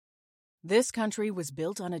This country was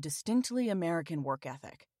built on a distinctly American work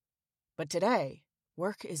ethic. But today,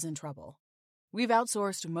 work is in trouble. We've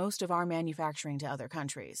outsourced most of our manufacturing to other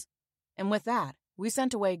countries. And with that, we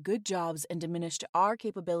sent away good jobs and diminished our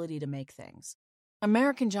capability to make things.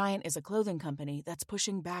 American Giant is a clothing company that's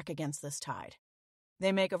pushing back against this tide.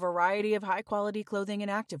 They make a variety of high-quality clothing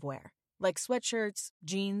and activewear, like sweatshirts,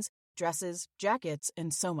 jeans, dresses, jackets,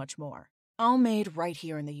 and so much more. All made right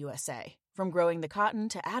here in the USA, from growing the cotton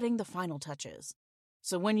to adding the final touches.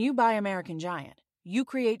 So when you buy American Giant, you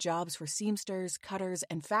create jobs for seamsters, cutters,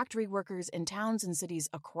 and factory workers in towns and cities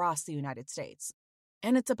across the United States.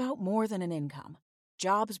 And it's about more than an income.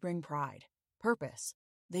 Jobs bring pride, purpose.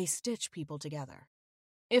 They stitch people together.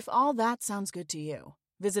 If all that sounds good to you,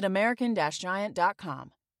 visit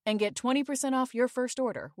American-Giant.com and get 20% off your first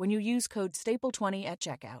order when you use code STAPLE20 at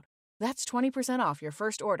checkout. That's 20% off your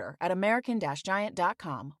first order at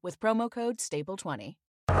American-Giant.com with promo code STAPLE20.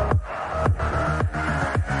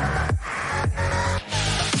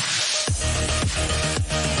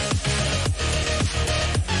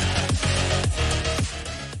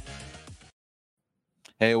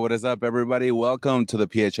 Hey, what is up, everybody? Welcome to the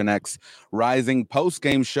PHNX Rising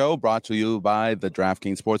post-game show brought to you by the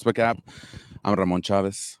DraftKings Sportsbook app. I'm Ramon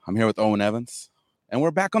Chavez. I'm here with Owen Evans, and we're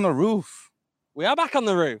back on the roof. We are back on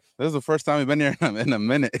the roof. This is the first time we've been here in a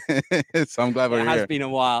minute, so I'm glad we're here. It has been a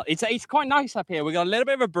while. It's quite nice up here. We got a little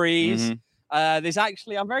bit of a breeze. There's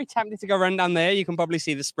actually, I'm very tempted to go run down there. You can probably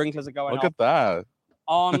see the sprinklers are going Look at that.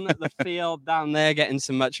 On the field down there, getting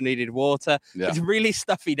some much needed water. Yeah. It's really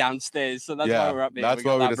stuffy downstairs, so that's why we're up here. That's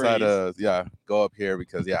why we decided to go up here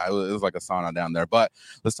because it was like a sauna down there. But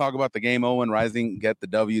let's talk about the game. Owen, Rising get the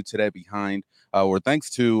W today behind. We're thanks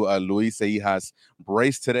to Luis Seijas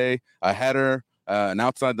brace today, a header. An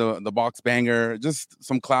outside the box banger, just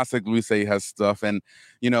some classic Luis Seijas stuff. And,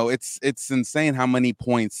 it's insane how many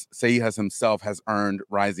points Seijas himself has earned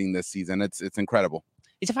Rising this season. It's incredible.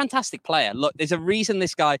 He's a fantastic player. Look, there's a reason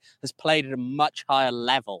this guy has played at a much higher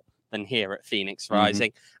level than here at Phoenix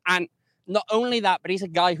Rising. And not only that, but he's a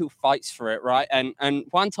guy who fights for it, right? And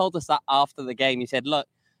Juan told us that after the game. He said, look,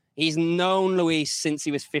 he's known Luis since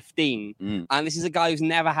he was 15. And this is a guy who's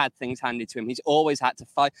never had things handed to him. He's always had to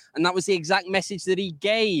fight. And that was the exact message that he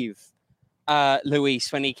gave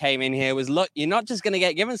Luis when he came in here was, look, you're not just going to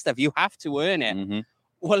get given stuff. You have to earn it.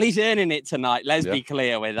 Well, he's earning it tonight. Let's be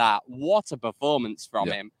clear with that. What a performance from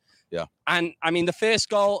him. Yeah. And, I mean, the first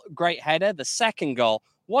goal, great header. The second goal,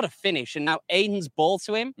 what a finish. And now Aiden's ball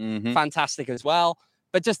to him, fantastic as well.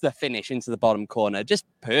 But just the finish into the bottom corner, just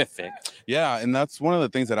perfect. Yeah, and that's one of the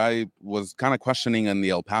things that I was kind of questioning in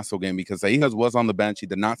the El Paso game because Seijas was on the bench. He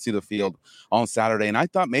did not see the field on Saturday. And I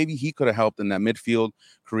thought maybe he could have helped in that midfield,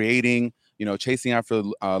 creating, chasing after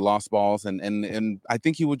lost balls. And I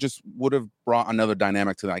think he would have brought another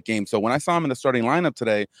dynamic to that game. So when I saw him in the starting lineup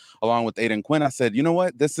today, along with Aiden Quinn, I said, you know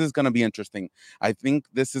what? This is going to be interesting. I think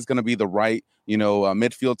this is going to be the right,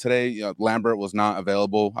 midfield today. Lambert was not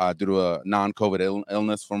available due to a non-COVID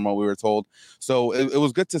illness from what we were told. So it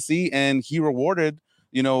was good to see. And he rewarded,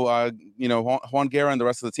 Juan Guerra and the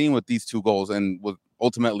rest of the team with these 2 goals and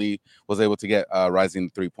ultimately was able to get Rising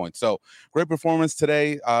 3 points. So great performance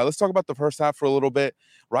today. Let's talk about the first half for a little bit.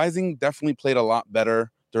 Rising definitely played a lot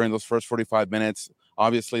better during those first 45 minutes.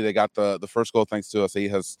 Obviously, they got the first goal thanks to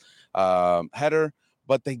Seijas' header,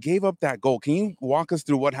 but they gave up that goal. Can you walk us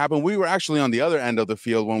through what happened? We were actually on the other end of the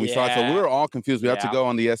field when we saw it, so we were all confused. We had to go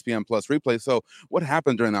on the ESPN Plus replay. So what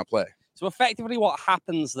happened during that play? So effectively what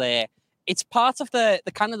happens there, it's part of the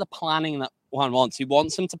kind of the planning that Juan wants. He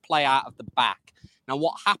wants them to play out of the back. Now,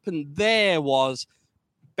 what happened there was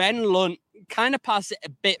Ben Lunt kind of passed it a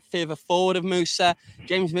bit further forward of Musa.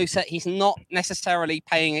 James Musa, he's not necessarily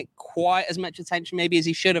paying it quite as much attention maybe as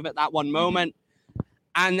he should have at that one moment.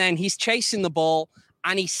 And then he's chasing the ball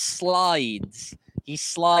and he slides. He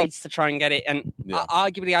slides to try and get it. And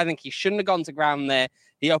arguably, I think he shouldn't have gone to ground there.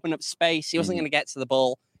 He opened up space. He wasn't going to get to the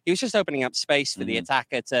ball. He was just opening up space for the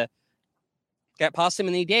attacker to get past him,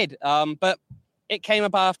 and he did. But it came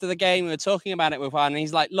up after the game. We were talking about it with Juan, and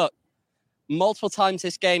he's like, look, multiple times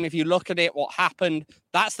this game, if you look at it, what happened,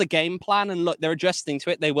 that's the game plan. And look, they're adjusting to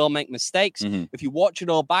it. They will make mistakes. If you watch it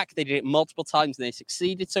all back, they did it multiple times and they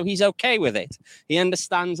succeeded. So he's okay with it. He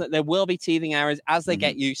understands that there will be teething errors as they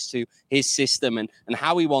get used to his system and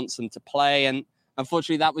how he wants them to play. And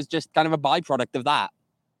unfortunately, that was just kind of a byproduct of that.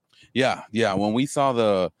 Yeah. When we saw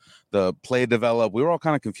the the play developed. We were all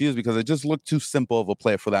kind of confused because it just looked too simple of a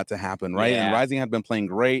play for that to happen, right? Yeah. And Rising had been playing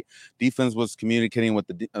great. Defense was communicating with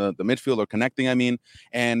the midfield or connecting,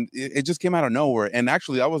 and it just came out of nowhere. And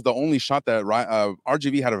actually, that was the only shot that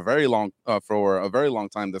RGV had for a very long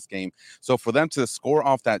time this game. So for them to score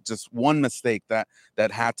off that just one mistake, that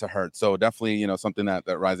had to hurt. So definitely, something that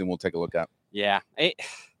Rising will take a look at. Yeah,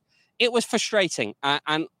 it was frustrating.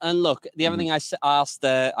 And look, the other thing I asked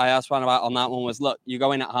Juan about on that one was, look, you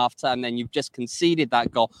go in at halftime, then you've just conceded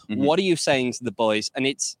that goal. What are you saying to the boys? And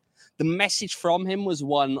the message from him was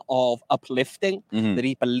one of uplifting, that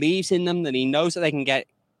he believes in them, that he knows that they can get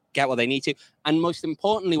what they need to. And most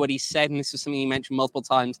importantly, what he said, and this was something he mentioned multiple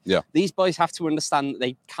times, these boys have to understand that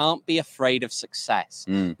they can't be afraid of success.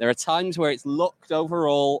 There are times where it's looked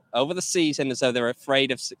overall over the season as though they're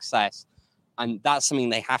afraid of success. And that's something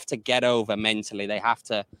they have to get over mentally. They have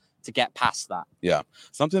to get past that. Yeah.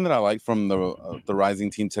 Something that I liked from the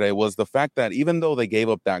Rising team today was the fact that even though they gave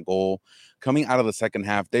up that goal, coming out of the second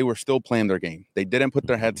half, they were still playing their game. They didn't put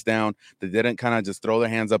their heads down. They didn't kind of just throw their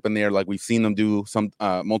hands up in the air like we've seen them do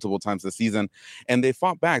multiple times this season. And they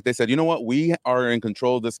fought back. They said, you know what? We are in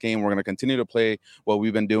control of this game. We're going to continue to play what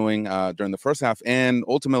we've been doing during the first half. And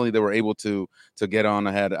ultimately, they were able to get on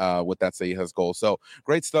ahead with that Seijas goal. So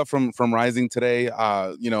great stuff from Rising today,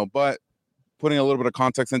 but putting a little bit of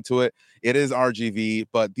context into it, it is RGV,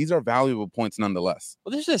 but these are valuable points nonetheless.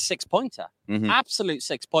 Well, this is a 6-pointer, absolute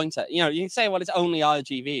 6-pointer. You can say, well, it's only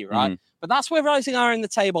RGV, right? But that's where Rising are in the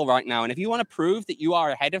table right now. And if you want to prove that you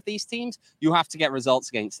are ahead of these teams, you have to get results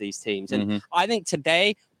against these teams. And I think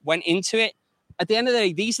today went into it. At the end of the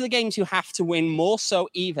day, these are the games you have to win more so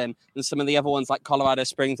even than some of the other ones like Colorado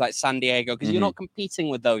Springs, like San Diego, because you're not competing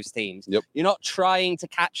with those teams. You're not trying to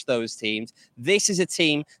catch those teams. This is a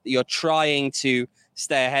team that you're trying to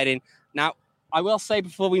stay ahead in. Now, I will say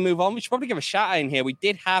before we move on, we should probably give a shout out in here. We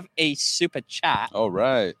did have a super chat. All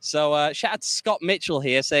right. So shout out to Scott Mitchell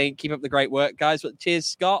here saying, keep up the great work, guys. But cheers,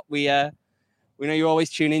 Scott. We know you always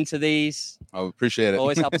tune into these. I appreciate it.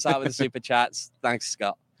 Always help us out with the super chats. Thanks,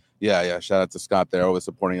 Scott. Yeah. Shout out to Scott there, always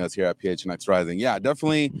supporting us here at PHNX Rising. Yeah,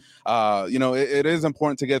 definitely. It is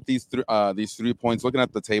important to get these 3 points. Looking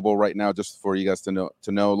at the table right now, just for you guys to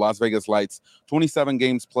know, Las Vegas Lights, 27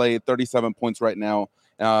 games played, 37 points right now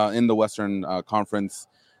in the Western Conference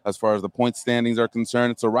as far as the point standings are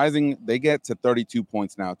concerned. So Rising, they get to 32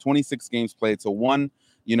 points now, 26 games played, so one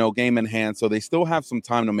game in hand. So they still have some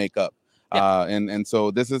time to make up. And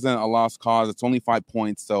so this isn't a lost cause. It's only 5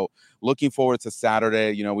 points. So looking forward to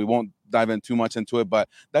Saturday. We won't dive in too much into it, but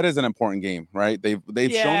that is an important game, right? They've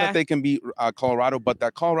shown that they can beat Colorado, but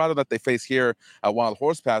that Colorado that they face here at Wild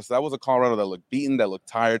Horse Pass, that was a Colorado that looked beaten, that looked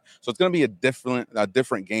tired. So it's going to be a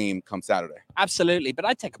different game come Saturday. Absolutely, but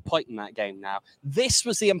I'd take a point in that game now. This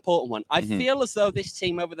was the important one. I feel as though this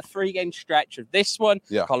team over the 3-game stretch of this one,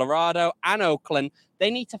 Colorado and Oakland, they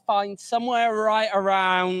need to find somewhere right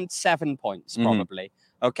around 7 points, probably.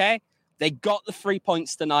 Okay? They got the 3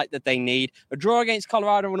 points tonight that they need. A draw against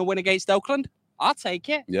Colorado and a win against Oakland, I'll take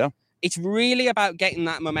it. Yeah. It's really about getting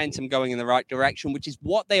that momentum going in the right direction, which is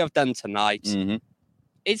what they have done tonight.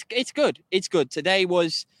 It's good. It's good. Today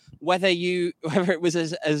was, whether it was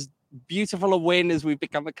as beautiful a win as we've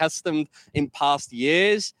become accustomed in past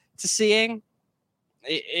years to seeing,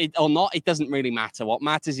 it or not, it doesn't really matter. What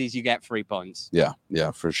matters is you get 3 points.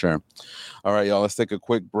 Yeah, for sure. All right, y'all, let's take a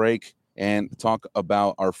quick break and talk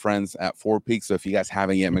about our friends at Four Peaks. So if you guys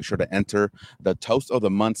haven't yet, make sure to enter the Toast of the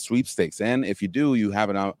Month sweepstakes. And if you do, you have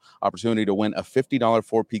an opportunity to win a $50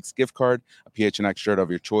 Four Peaks gift card, a PHNX shirt of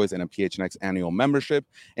your choice, and a PHNX annual membership.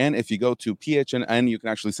 And if you go to PHNN, you can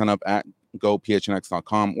actually sign up at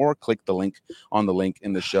gophnx.com or click the link on the link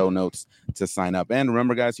in the show notes to sign up. And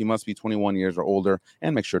remember, guys, you must be 21 years or older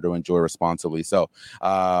and make sure to enjoy responsibly. So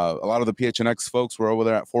a lot of the PHNX folks were over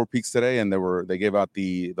there at Four Peaks today, and they gave out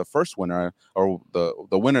the first winner, or the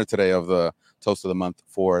winner today of the Toast of the Month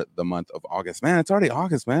for the month of August. Man, it's already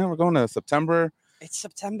August, man. We're going to September. It's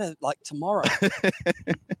September, like tomorrow.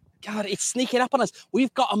 God, it's sneaking up on us.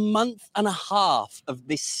 We've got a month and a half of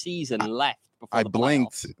this season left. I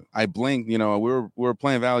blinked. We were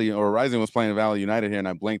playing Valley, or Rising was playing Valley United here, and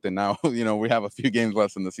I blinked, and now we have a few games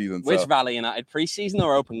left in the season. Which Valley United, preseason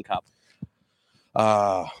or Open Cup?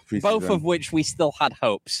 Both of which we still had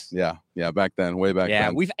hopes. Yeah, back then, way back then.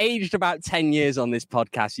 Yeah, we've aged about 10 years on this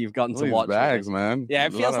podcast. You've gotten to watch bags, man. Yeah,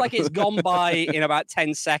 it feels like it's gone by in about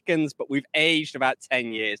 10 seconds, but we've aged about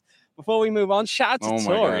 10 years. Before we move on, shout out to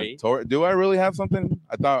Tori. Do I really have something?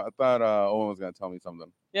 I thought Owen was going to tell me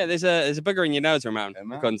something. Yeah, there's a booger in your nose, Ramon,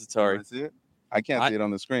 according to Tori. I see it? I can't see it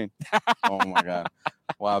on the screen. Oh, my God.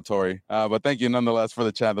 Wow, Tori. But thank you nonetheless for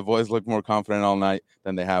the chat. The boys look more confident all night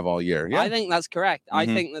than they have all year. Yeah, I think that's correct. I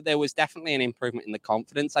think that there was definitely an improvement in the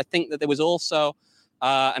confidence. I think that there was also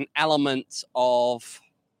an element of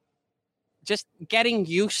just getting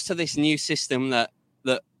used to this new system that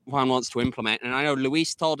Juan wants to implement. And I know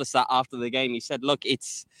Luis told us that after the game. He said, look,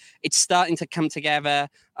 it's starting to come together.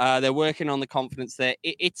 They're working on the confidence there.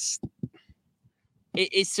 It's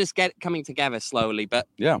just coming together slowly. But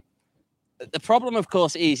yeah, the problem, of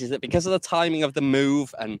course, is that because of the timing of the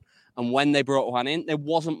move and when they brought Juan in,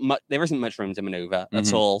 there isn't much room to maneuver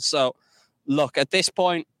at all. So look, at this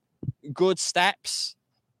point, good steps.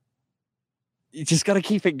 You just got to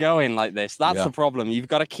keep it going like this. That's the problem. You've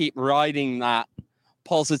got to keep riding that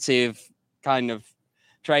positive kind of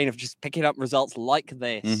train of just picking up results like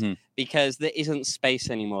this because there isn't space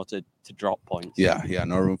anymore to drop points. Yeah,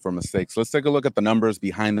 no room for mistakes. Let's take a look at the numbers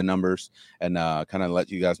behind the numbers and kind of let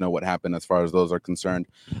you guys know what happened as far as those are concerned.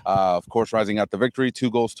 Of course, Rising got the victory,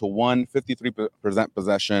 2-1, 53%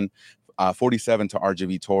 possession, 47 to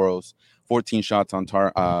RGV Toros, 14 shots on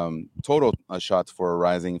total shots for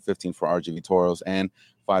Rising, 15 for RGV Toros, and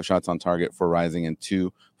 5 shots on target for Rising and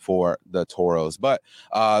 2 for the Toros. But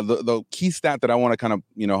the key stat that I want to kind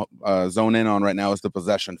of zone in on right now is the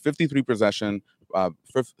possession. 53%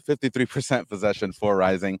 possession for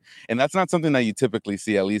Rising, and that's not something that you typically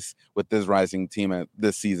see, at least with this Rising team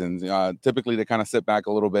this season. Typically, they kind of sit back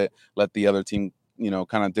a little bit, let the other team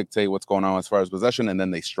kind of dictate what's going on as far as possession, and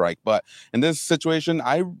then they strike. But in this situation,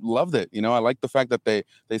 I loved it. I like the fact that they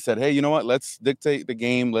said, hey, you know what? Let's dictate the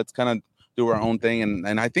game. Let's kind of do our own thing,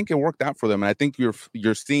 and I think it worked out for them. And I think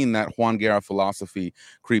you're seeing that Juan Guerra philosophy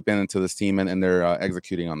creep into this team, and they're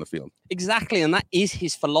executing on the field. Exactly, and that is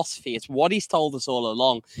his philosophy. It's what he's told us all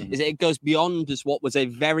along. Is that it goes beyond just what was a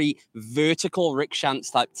very vertical Rick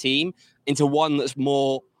Shantz type team into one that's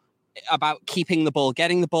more about keeping the ball,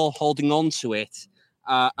 getting the ball, holding on to it,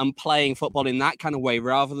 and playing football in that kind of way,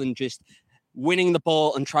 rather than just winning the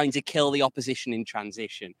ball and trying to kill the opposition in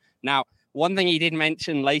transition. Now, one thing he did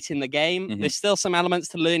mention late in the game, there's still some elements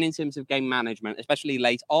to learn in terms of game management, especially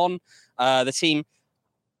late on. The team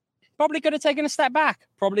probably could have taken a step back.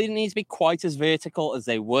 Probably didn't need to be quite as vertical as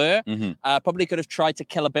they were. Probably could have tried to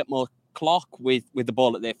kill a bit more clock with the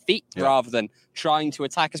ball at their feet rather than trying to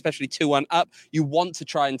attack, especially 2-1 up. You want to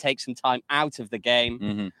try and take some time out of the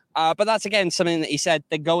game. But that's, again, something that he said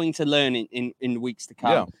they're going to learn in weeks to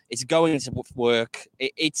come. It's going to work.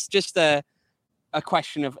 It's just a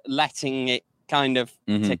question of letting it kind of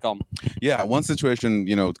tick on. Yeah, one situation,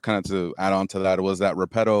 kind of to add on to that was that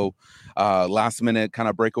Repetto last minute kind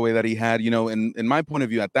of breakaway that he had. In my point of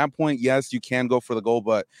view, at that point, yes, you can go for the goal,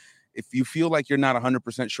 but if you feel like you're not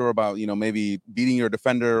 100% sure about, maybe beating your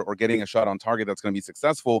defender or getting a shot on target that's going to be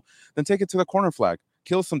successful, then take it to the corner flag.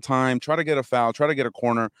 Kill some time, try to get a foul, try to get a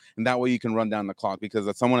corner, and that way you can run down the clock. Because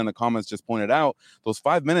as someone in the comments just pointed out, those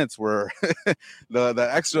 5 minutes were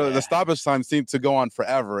the stoppage time seemed to go on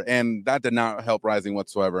forever, and that did not help Rising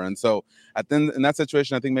whatsoever. And so in that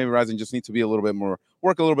situation, I think maybe Rising just needs to be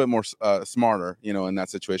work a little bit more smarter, in that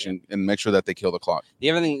situation, and make sure that they kill the clock. The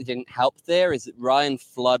other thing that didn't help there is that Ryan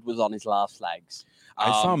Flood was on his last legs. I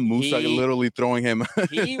saw Musa literally throwing him.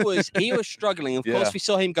 he was struggling. Of course, we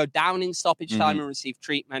saw him go down in stoppage time and receive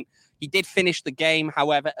treatment. He did finish the game.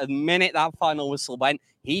 However, the minute that final whistle went,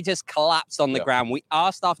 he just collapsed on the ground. We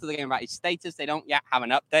asked after the game about his status. They don't yet have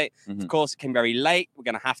an update. Of course, it came very late. We're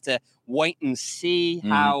going to have to wait and see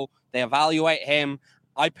how they evaluate him.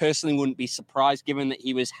 I personally wouldn't be surprised, given that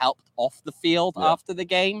he was helped off the field after the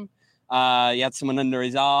game. He had someone under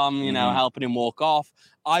his arm, helping him walk off.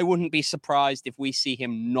 I wouldn't be surprised if we see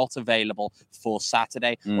him not available for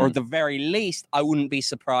Saturday, or at the very least, I wouldn't be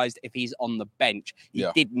surprised if he's on the bench. He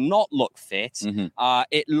did not look fit.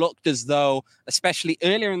 It looked as though, especially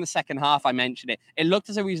earlier in the second half, I mentioned it looked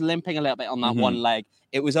as though he was limping a little bit on that one leg.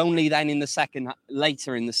 It was only then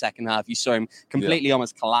later in the second half, you saw him completely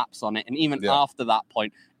almost collapse on it. And even after that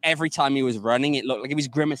point, every time he was running, it looked like he was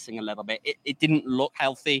grimacing a little bit. It didn't look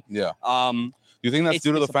healthy. Do you think that's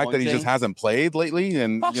due to the fact that he just hasn't played lately?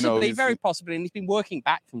 And possibly, very possibly, and he's been working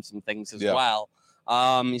back from some things as well.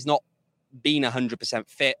 He's not been 100%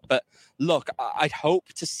 fit, but look, I'd hope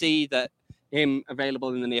to see that him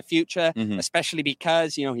available in the near future, especially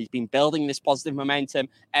because he's been building this positive momentum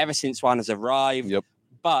ever since Juan has arrived.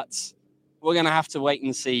 But we're gonna have to wait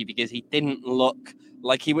and see, because he didn't look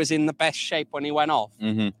like he was in the best shape when he went off.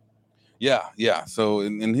 Yeah. So,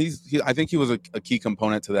 and I think he was a key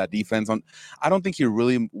component to that defense. I don't think he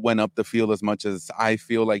really went up the field as much as I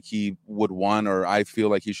feel like he would want, or I feel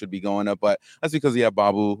like he should be going up. But that's because he had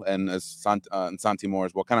Babu and Santi Moore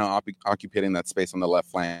as well, kind of occupying that space on the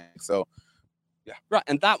left flank. So, Yeah. Right.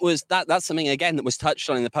 And that's something, again, that was touched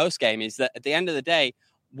on in the post game, is that at the end of the day,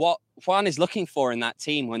 what Juan is looking for in that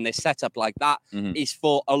team when they set up like that is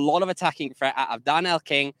for a lot of attacking threat out of Darnell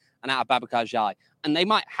King and out of Babacar Jai. And they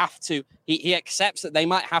might have to, he accepts that they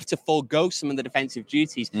might have to forego some of the defensive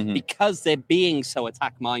duties because they're being so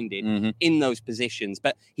attack-minded in those positions.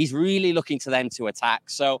 But he's really looking to them to attack.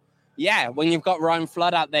 So, yeah, when you've got Ryan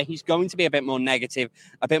Flood out there, he's going to be a bit more negative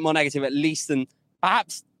at least than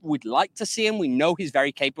perhaps we'd like to see him. We know he's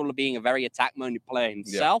very capable of being a very attack-minded player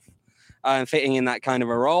himself and fitting in that kind of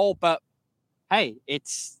a role. But, hey,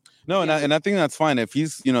 it's... No, and I think that's fine. If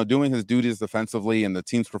he's, doing his duties defensively and the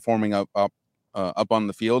team's performing up on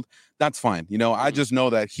the field, that's fine. I just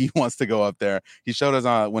know that he wants to go up there. He showed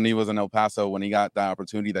us when he was in El Paso, when he got that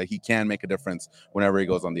opportunity, that he can make a difference whenever he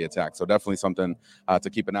goes on the attack. So definitely something to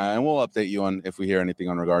keep an eye on. And we'll update you on if we hear anything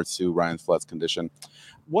in regards to Ryan Flood's condition.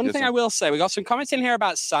 One thing I will say, we got some comments in here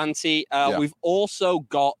about Santi. We've also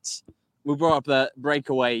got... We brought up the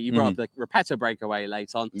breakaway. You brought up the Repetto breakaway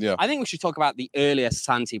late on. Yeah. I think we should talk about the earlier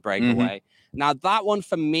Santi breakaway. Now, that one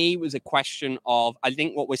for me was a question of, I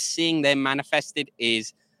think what we're seeing there manifested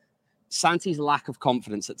is Santi's lack of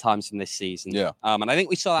confidence at times from this season. Yeah. And I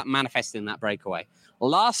think we saw that manifested in that breakaway.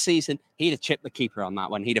 Last season, he'd have chipped the keeper on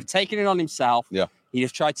that one. He'd have taken it on himself. Yeah. He'd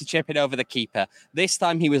have tried to chip it over the keeper. This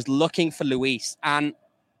time he was looking for Luis. And...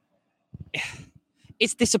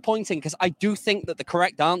 it's disappointing because I do think that the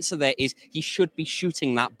correct answer there is he should be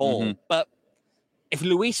shooting that ball. But if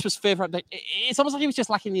Luis was further up, it's almost like he was just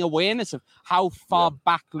lacking the awareness of how far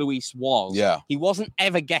back Luis was. Yeah. He wasn't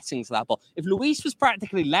ever getting to that ball. If Luis was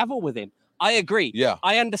practically level with him, I agree. Yeah.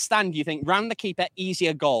 I understand you think, round the keeper,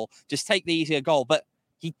 easier goal. Just take the easier goal. But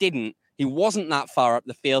he didn't. He wasn't that far up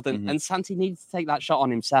the field, and Santi needed to take that shot on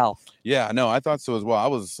himself. Yeah, no, I thought so as well. I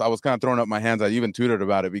was kind of throwing up my hands. I even tweeted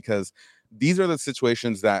about it because these are the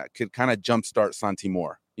situations that could kind of jumpstart Santi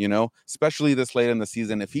more, especially this late in the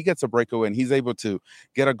season. If he gets a breakaway and he's able to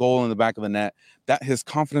get a goal in the back of the net, that his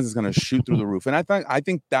confidence is going to shoot through the roof. And I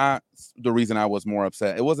think that's the reason I was more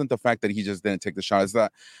upset. It wasn't the fact that he just didn't take the shot. It's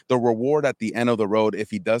that the reward at the end of the road, if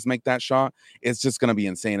he does make that shot, it's just going to be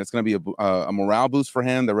insane. It's going to be a morale boost for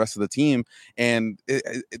him, the rest of the team, and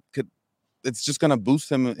it's just going to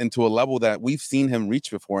boost him into a level that we've seen him reach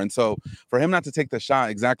before. And so for him not to take the shot,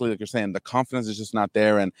 exactly like you're saying, the confidence is just not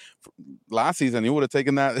there. And last season, he would have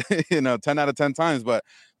taken that, 10 out of 10 times. But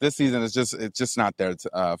this season, it's just not there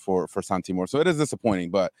for Santi more. So it is disappointing,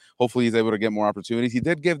 but hopefully he's able to get more opportunities. He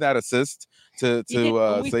did give that assist to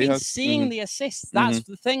We've been seeing the assists. That's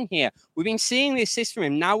the thing here. We've been seeing the assist from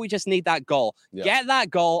him. Now we just need that goal. Yeah. Get that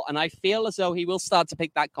goal, and I feel as though he will start to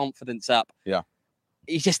pick that confidence up. Yeah.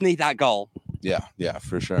 You just need that goal. Yeah,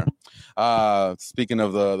 for sure. Speaking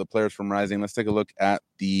of the players from Rising, let's take a look at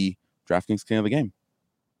the DraftKings King of the Game.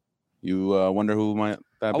 You wonder who might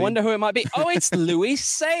that be? I wonder who it might be. Oh, it's Luis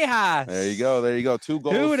Seijas. There you go. 2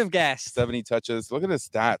 goals. Who would have guessed? 70 touches. Look at his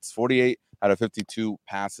stats. 48 out of 52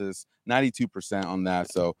 passes. 92% on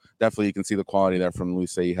that. So definitely you can see the quality there from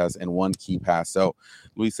Luis Seijas in 1 key pass. So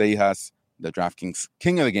Luis Seijas, the DraftKings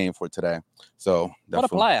King of the Game for today. So what a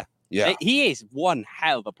player. Yeah. He is one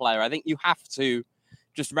hell of a player. I think you have to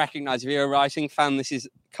just recognize, if you're a Rising fan, this is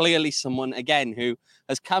clearly someone, again, who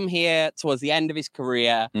has come here towards the end of his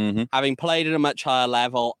career, having played at a much higher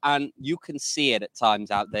level, and you can see it at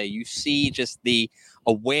times out there. You see just the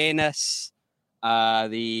awareness,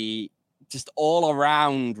 the just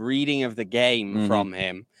all-around reading of the game from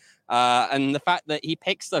him, and the fact that he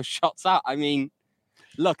picks those shots out. I mean,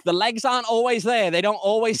 look, the legs aren't always there. They don't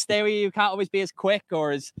always stay with you. You can't always be as quick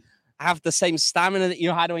or as have the same stamina that you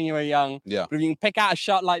had when you were young. Yeah. But if you can pick out a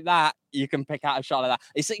shot like that, you can pick out a shot like that.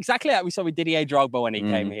 It's exactly like we saw with Didier Drogba when he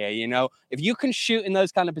came here. If you can shoot in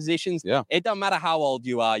those kind of positions, it don't matter how old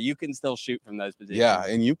you are, you can still shoot from those positions. Yeah,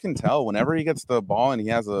 and you can tell whenever he gets the ball and he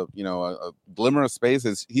has a glimmer of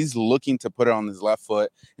space, he's looking to put it on his left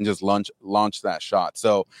foot and just launch that shot.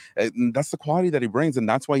 So that's the quality that he brings, and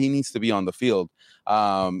that's why he needs to be on the field.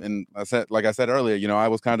 And like I said earlier, I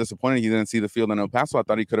was kind of disappointed he didn't see the field in El Paso. I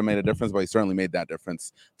thought he could have made a difference, but he certainly made that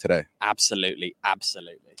difference today. Absolutely.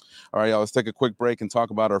 All right, y'all, let's take a quick break and talk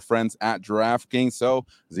about our friends at DraftKings. So,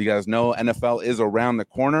 as you guys know, NFL is around the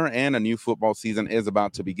corner and a new football season is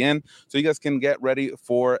about to begin. So you guys can get ready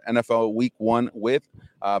for NFL Week 1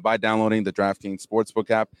 by downloading the DraftKings Sportsbook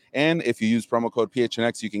app. And if you use promo code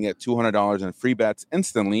PHNX, you can get $200 in free bets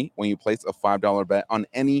instantly when you place a $5 bet on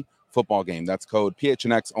any football game. That's code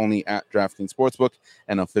PHNX only at DraftKings Sportsbook,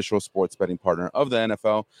 an official sports betting partner of the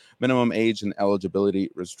NFL. Minimum age and eligibility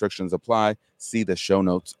restrictions apply. See the show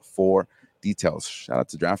notes for details. Shout out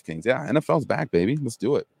to DraftKings. Yeah, NFL's back, baby. Let's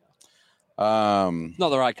do it. Not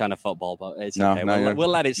the right kind of football, but it's No, okay. no, We'll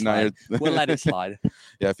let it slide. We'll let it slide.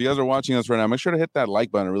 Yeah, if you guys are watching us right now, make sure to hit that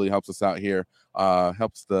like button. It really helps us out here.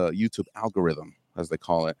 Helps the YouTube algorithm, as they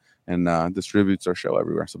call it, and distributes our show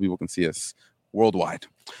everywhere so people can see us worldwide.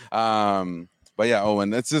 But yeah,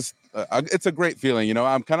 Owen, it's just it's a great feeling. You know,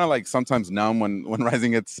 I'm kind of like sometimes numb when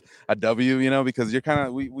Rising gets a W. You know, because you're kind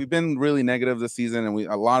of we've been really negative this season, and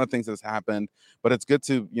a lot of things has happened. But it's good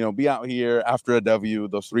to be out here after a W,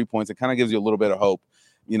 those 3 points. It kind of gives you a little bit of hope,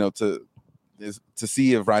 to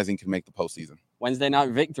see if Rising can make the postseason. Wednesday night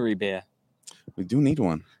victory beer. We do need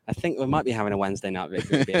one. I think we might be having a Wednesday night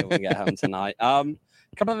victory beer when we get home tonight.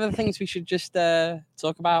 A couple of other things we should just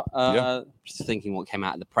talk about. Just thinking what came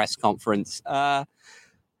out of the press conference.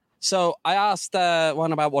 So I asked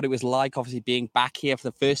one about what it was like, obviously being back here for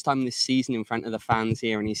the first time this season in front of the fans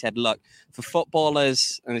here. And he said, look, for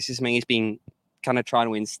footballers, and this is something he's been kind of trying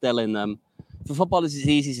to instill in them, for footballers, it's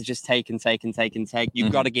easy to just take and take and take and take.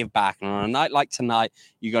 You've got to give back. And on a night like tonight,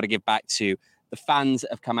 you've got to give back to the fans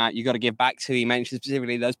that have come out. You've got to give back to, he mentioned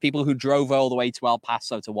specifically, those people who drove all the way to El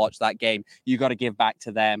Paso to watch that game. You've got to give back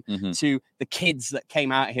to them. To the kids that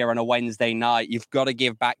came out here on a Wednesday night, you've got to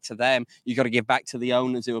give back to them. You've got to give back to the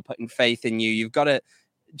owners who are putting faith in you. You've got to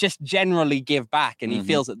just generally give back. And he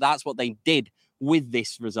feels that that's what they did with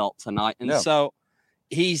this result tonight. And so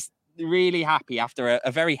he's really happy after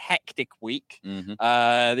a very hectic week. He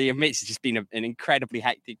admits it's just been an incredibly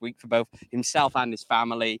hectic week for both himself and his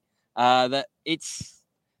family. That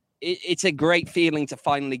it's a great feeling to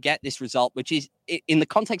finally get this result, which is, in the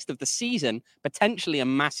context of the season, potentially a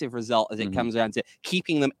massive result as it comes down to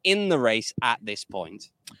keeping them in the race at this point.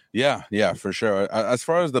 Yeah, for sure. As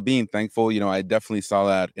far as the being thankful, I definitely saw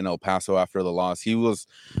that in El Paso after the loss. He was,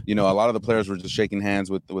 a lot of the players were just shaking hands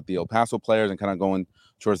with the El Paso players and kind of going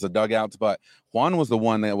towards the dugouts, but Juan was the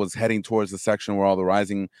one that was heading towards the section where all the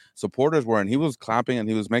Rising supporters were, and he was clapping and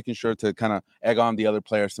he was making sure to kind of egg on the other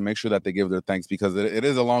players to make sure that they give their thanks, because it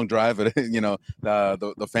is a long drive.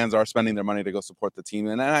 The fans are spending their money to go support the team,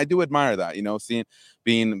 and I do admire that. Seeing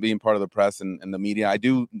being part of the press and the media, I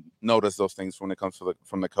do notice those things when it comes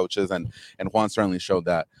from the coaches, and Juan certainly showed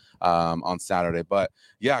that on Saturday. But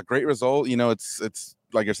yeah, great result. It's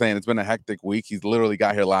like you're saying, it's been a hectic week. He's literally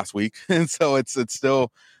got here last week. And so it's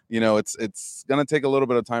still, it's going to take a little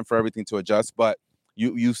bit of time for everything to adjust, but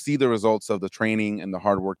you see the results of the training and the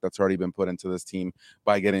hard work that's already been put into this team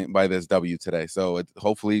by this W today. So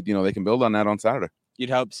hopefully, they can build on that on Saturday. You'd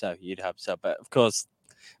hope so. But of course,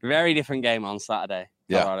 very different game on Saturday.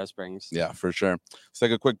 Colorado Springs. Yeah, for sure. Let's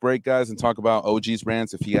take a quick break, guys, and talk about OG's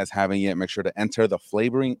brands. If you guys haven't yet, make sure to enter the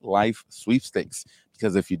Flavoring Life Sweepstakes,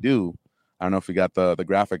 because if you do, I don't know if we got the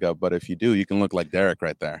graphic up, but if you do, you can look like Derek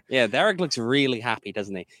right there. Yeah, Derek looks really happy,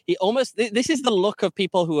 doesn't he? This is the look of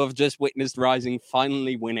people who have just witnessed Rising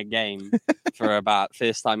finally win a game for about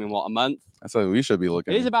first time in a month. That's what we should be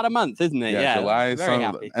looking at. It is about a month, isn't it? Yeah, July. Very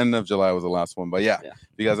happy. End of July was the last one. But yeah, if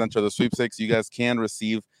you guys enter the sweepstakes, you guys can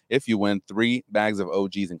receive, if you win, 3 bags of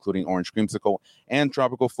OGs, including orange creamsicle and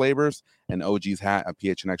tropical flavors, an OG's hat, a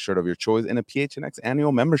PHNX shirt of your choice, and a PHNX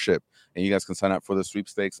annual membership. And you guys can sign up for the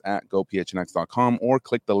sweepstakes at gophnx.com or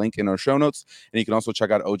click the link in our show notes. And you can also check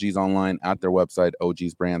out OG's online at their website,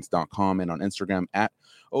 ogsbrands.com, and on Instagram at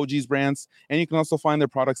OG's Brands. And you can also find their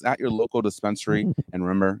products at your local dispensary. And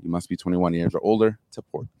remember, you must be 21 years or older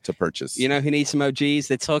to purchase. You know who needs some OGs?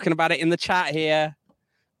 They're talking about it in the chat here.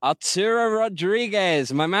 Arturo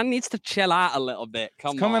Rodriguez, my man needs to chill out a little bit.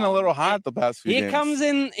 Coming a little hot the past few games.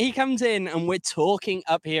 He comes in, and we're talking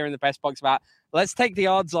up here in the press box about, let's take the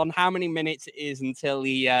odds on how many minutes it is until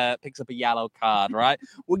he picks up a yellow card, right?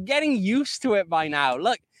 We're getting used to it by now.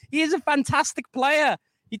 Look, he is a fantastic player.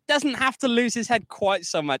 He doesn't have to lose his head quite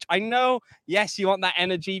so much. I know, yes, you want that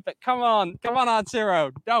energy, but come on, Arturo,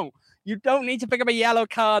 don't. You don't need to pick up a yellow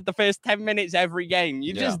card the first 10 minutes every game.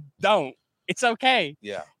 You just don't. It's okay.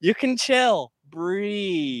 Yeah. You can chill.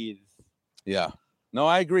 Breathe. Yeah. No,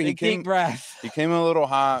 I agree. Deep breath. He came in a little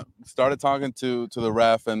hot, started talking to the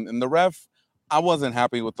ref, and the ref, I wasn't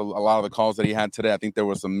happy with a lot of the calls that he had today. I think there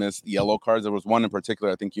were some missed yellow cards. There was one in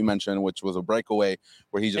particular, I think you mentioned, which was a breakaway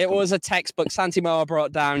where he just... It was a textbook. Santimoa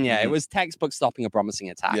brought down, It was textbook stopping a promising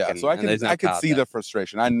attack. Yeah, so I could see the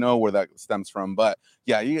frustration. I know where that stems from, but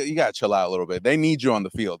yeah, you got to chill out a little bit. They need you on the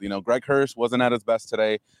field. Greg Hurst wasn't at his best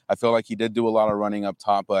today. I feel like he did do a lot of running up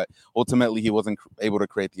top, but ultimately he wasn't able to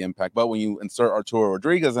create the impact. But when you insert Arturo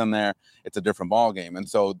Rodriguez in there, it's a different ball game. And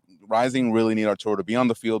so Rising really need Arturo to be on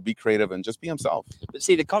the field, be creative, and just be himself. himself. But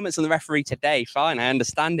see, the comments on the referee today, fine, I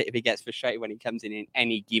understand it if he gets frustrated when he comes in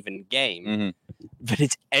any given game. Mm-hmm. But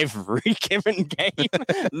it's every given game.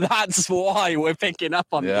 That's why we're picking up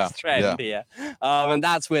on this trend here. And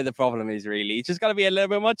that's where the problem is, really. You just got to be a little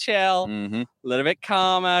bit more chill, a little bit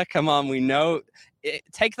calmer. Come on, we know.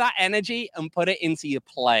 Take that energy and put it into your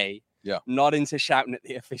play. Yeah, not into shouting at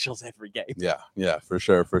the officials every game. Yeah, for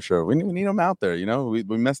sure. We need them out there. We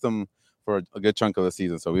missed them for a good chunk of the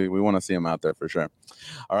season, so we want to see them out there for sure.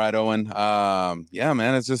 All right, Owen. Yeah,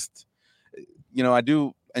 man, it's just, I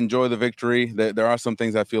do enjoy the victory. There are some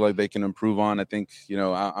things I feel like they can improve on. I think,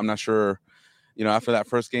 I'm not sure. After that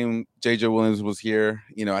first game, JJ Williams was here.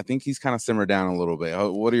 I think he's kind of simmered down a little bit.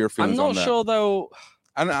 What are your feelings on that? I'm not sure though.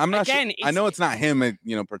 I'm not sure. I know it's not him,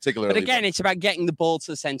 particularly. But again, it's about getting the ball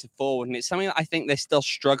to the centre forward. And it's something that I think they're still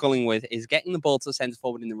struggling with, is getting the ball to the centre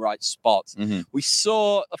forward in the right spots. Mm-hmm. We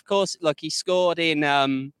saw, of course, look, he scored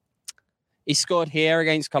here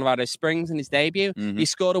against Colorado Springs in his debut. Mm-hmm. He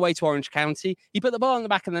scored away to Orange County. He put the ball in the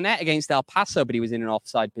back of the net against El Paso, but he was in an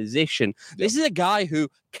offside position. Yep. This is a guy who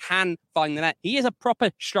can find the net. He is a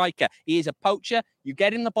proper striker. He is a poacher. You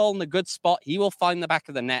get in the ball in a good spot, he will find the back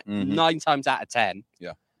of the net 9 times out of 10.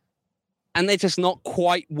 Yeah. And they're just not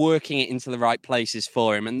quite working it into the right places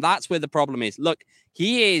for him. And that's where the problem is. Look,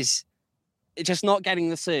 he is just not getting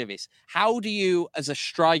the service. How do you, as a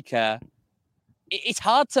striker... It's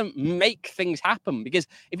hard to make things happen, because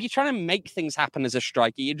if you're trying to make things happen as a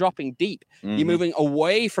striker, you're dropping deep. Mm-hmm. You're moving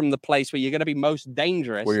away from the place where you're going to be most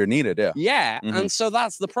dangerous. Where you're needed, yeah. Yeah, and so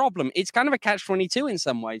that's the problem. It's kind of a catch-22 in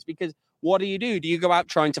some ways, because what do? Do you go out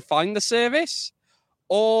trying to find the service?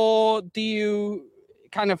 Or do you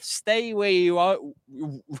kind of stay where you are,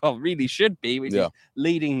 well, really should be, which is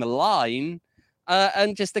leading the line,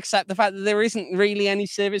 and just accept the fact that there isn't really any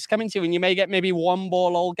service coming to you, and you may get maybe one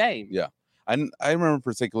ball all game? Yeah. And I remember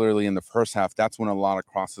particularly in the first half, that's when a lot of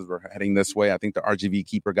crosses were heading this way. I think the RGV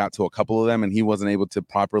keeper got to a couple of them, and he wasn't able to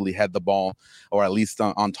properly head the ball, or at least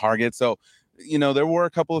on target. So, there were a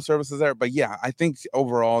couple of services there. But yeah, I think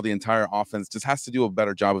overall the entire offense just has to do a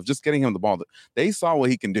better job of just getting him the ball. They saw what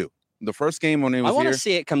he can do. The first game when he was here. I want to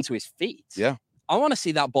see it come to his feet. Yeah. I want to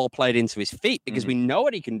see that ball played into his feet, because we know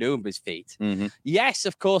what he can do with his feet. Mm-hmm. Yes,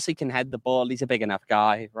 of course, he can head the ball. He's a big enough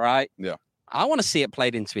guy, right? Yeah. I want to see it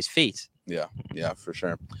played into his feet. Yeah, for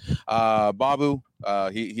sure. Babu,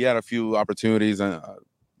 he had a few opportunities, and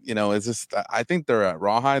it's just, I think they're at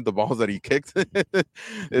rawhide, the balls that he kicked.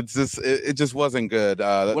 it just wasn't good.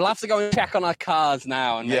 We'll have to go and check on our cars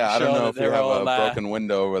now and make sure I don't know that if you have a broken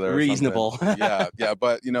window over there. Reasonable. yeah,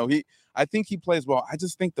 but I think he plays well. I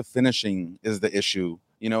just think the finishing is the issue.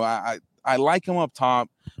 I like him up top,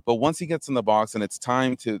 but once he gets in the box and it's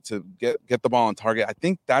time to get the ball on target, I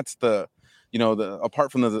think that's the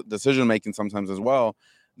apart from the decision making sometimes as well,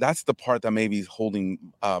 that's the part that maybe is holding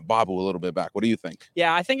Babu a little bit back. What do you think?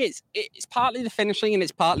 Yeah, I think it's partly the finishing, and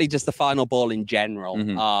it's partly just the final ball in general.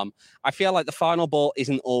 Mm-hmm. I feel like the final ball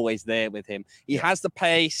isn't always there with him. He has the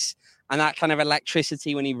pace and that kind of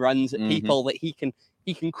electricity when he runs at people, that he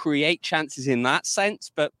can create chances in that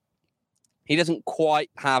sense, but he doesn't quite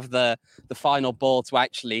have the final ball to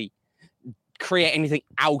actually create anything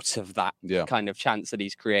out of that kind of chance that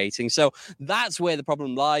he's creating. So that's where the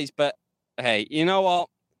problem lies. But hey, you know what?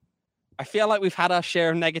 I feel like we've had our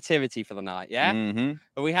share of negativity for the night, yeah? Mm-hmm.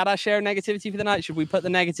 Have we had our share of negativity for the night? Should we put the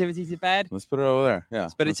negativity to bed? Let's put it over there, yeah.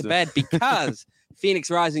 Let's put it to bed, because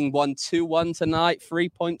Phoenix Rising won 2-1 tonight, 3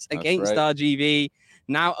 points against RGV.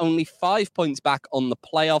 Now only 5 points back on the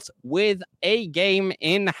playoffs with a game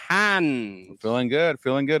in hand. Feeling good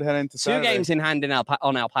heading to Saturday. 2 games in hand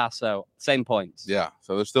on El Paso, same points. Yeah,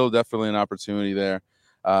 so there's still definitely an opportunity there.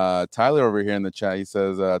 Tyler over here in the chat, he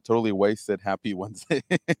says, totally wasted. Happy Wednesday.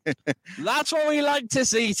 That's what we like to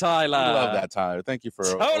see, Tyler. I love that, Tyler. Thank you for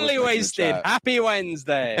totally wasted. Happy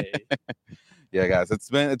Wednesday. Yeah, guys, it's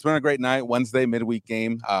been a great night. Wednesday midweek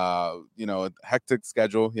game. A hectic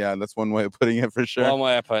schedule. Yeah, that's one way of putting it for sure. One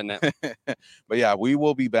way of putting it. But yeah, we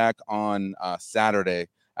will be back on Saturday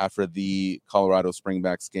after the Colorado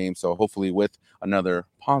Springbacks game. So hopefully with another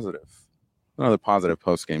positive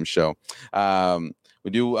post-game show. We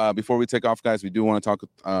do, before we take off, guys, we do want to talk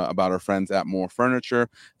about our friends at More Furniture.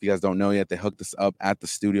 If you guys don't know yet, they hooked us up at the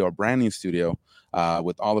studio, our brand new studio,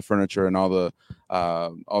 with all the furniture and all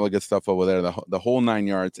the good stuff over there, the whole 9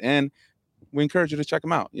 yards. And we encourage you to check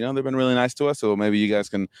them out. They've been really nice to us, so maybe you guys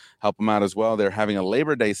can help them out as well. They're having a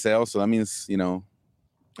Labor Day sale, so that means,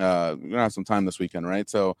 You're gonna have some time this weekend, right?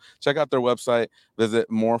 So check out their website, visit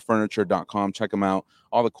morefurniture.com, check them out.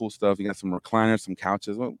 All the cool stuff. You got some recliners, some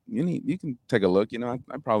couches. Well, you can take a look. I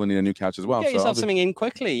probably need a new couch as well. Get yourself something in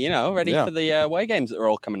quickly, ready for the away games that are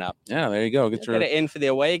all coming up. Yeah, there you go. Get it in for the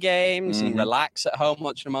away games and relax at home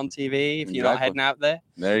watching them on TV if you're not heading out there.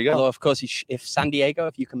 There you go. Although, of course, if San Diego,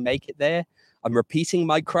 if you can make it there, I'm repeating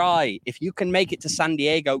my cry. If you can make it to San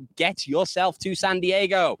Diego, get yourself to San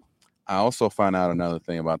Diego. I also found out another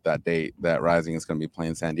thing about that date that Rising is going to be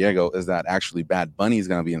playing San Diego is that actually Bad Bunny is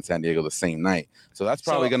going to be in San Diego the same night. So that's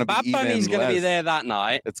probably going to be even Bad Bunny's going to be there that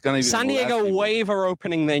night. It's going to be San Diego Wave are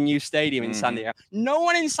opening their new stadium in San Diego. No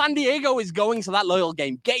one in San Diego is going to that Loyal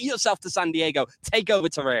game. Get yourself to San Diego. Take over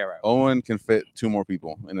Torero. Owen can fit 2 more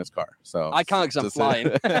people in his car. So I can't because I'm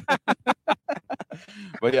flying.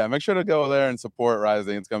 But yeah, make sure to go there and support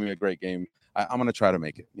Rising. It's going to be a great game. I'm going to try to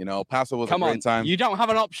make it. El Paso was a great time. You don't have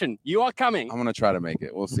an option. You are coming. I'm going to try to make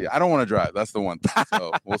it. We'll see. I don't want to drive. That's the one thing.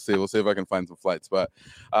 So we'll see. We'll see if I can find some flights. But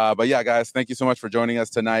yeah, guys, thank you so much for joining us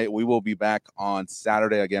tonight. We will be back on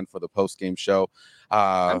Saturday again for the post-game show.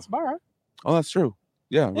 And tomorrow. Oh, that's true.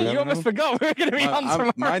 Yeah, you almost forgot we were going to be on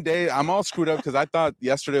tomorrow. My day, I'm all screwed up because I thought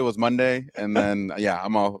yesterday was Monday. And then,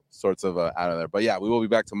 I'm all sorts of out of there. But yeah, we will be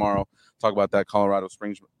back tomorrow. Talk about that Colorado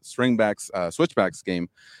Switchbacks game.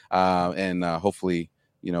 And hopefully,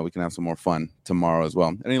 we can have some more fun tomorrow as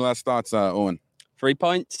well. Any last thoughts, Owen? 3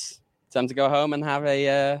 points. Time to go home and have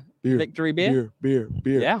a victory beer. Beer.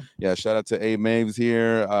 Yeah, shout out to Abe Maves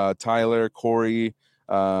here. Tyler, Corey.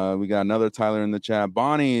 We got another Tyler in the chat.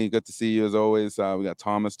 Bonnie, good to see you as always. We got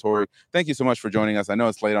Thomas, Tori. Thank you so much for joining us. I know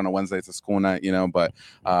it's late on a Wednesday. It's a school night, but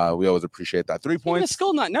we always appreciate that. 3 points. It's a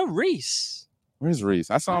school night. No, Reese. Where's Reese?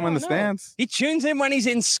 I saw him in the stands. He tunes in when he's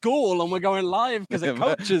in school and we're going live because the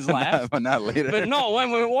coach is left. But not later. But not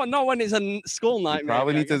when it's a school night. He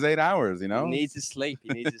probably needs his 8 hours, He needs his sleep.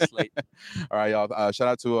 All right, y'all. Shout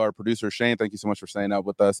out to our producer, Shane. Thank you so much for staying up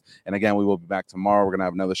with us. And again, we will be back tomorrow. We're going to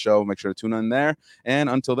have another show. Make sure to tune in there. And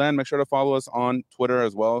until then, make sure to follow us on Twitter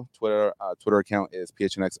as well. Twitter account is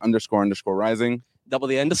PHNX__rising. Double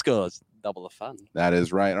the underscores. Double the fun. That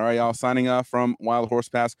is right. All right, y'all. Signing off from Wild Horse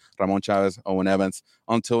Pass, Ramon Chavez, Owen Evans.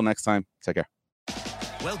 Until next time, take care.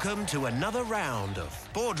 Welcome to another round of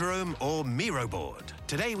Boardroom or Miro Board.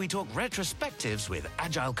 Today we talk retrospectives with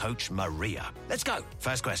Agile coach Maria. Let's go.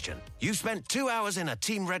 First question. You've spent 2 hours in a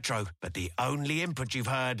team retro, but the only input you've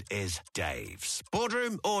heard is Dave's.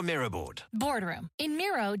 Boardroom or Miro Board? Boardroom. In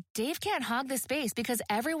Miro, Dave can't hog the space because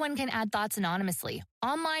everyone can add thoughts anonymously,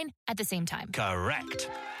 online at the same time.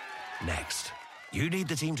 Correct. Next. You need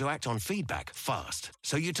the team to act on feedback fast,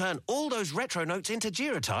 so you turn all those retro notes into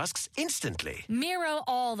Jira tasks instantly. Miro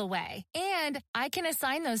all the way. And I can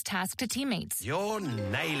assign those tasks to teammates. You're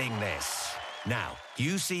nailing this. Now,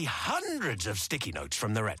 you see hundreds of sticky notes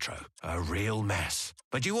from the retro. A real mess.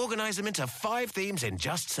 But you organize them into 5 themes in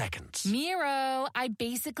just seconds. Miro, I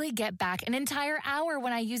basically get back an entire hour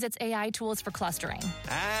when I use its AI tools for clustering.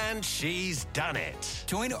 And she's done it.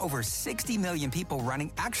 Join over 60 million people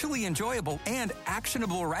running actually enjoyable and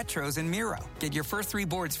actionable retros in Miro. Get your first 3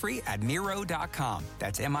 boards free at Miro.com.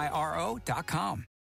 That's Miro.com.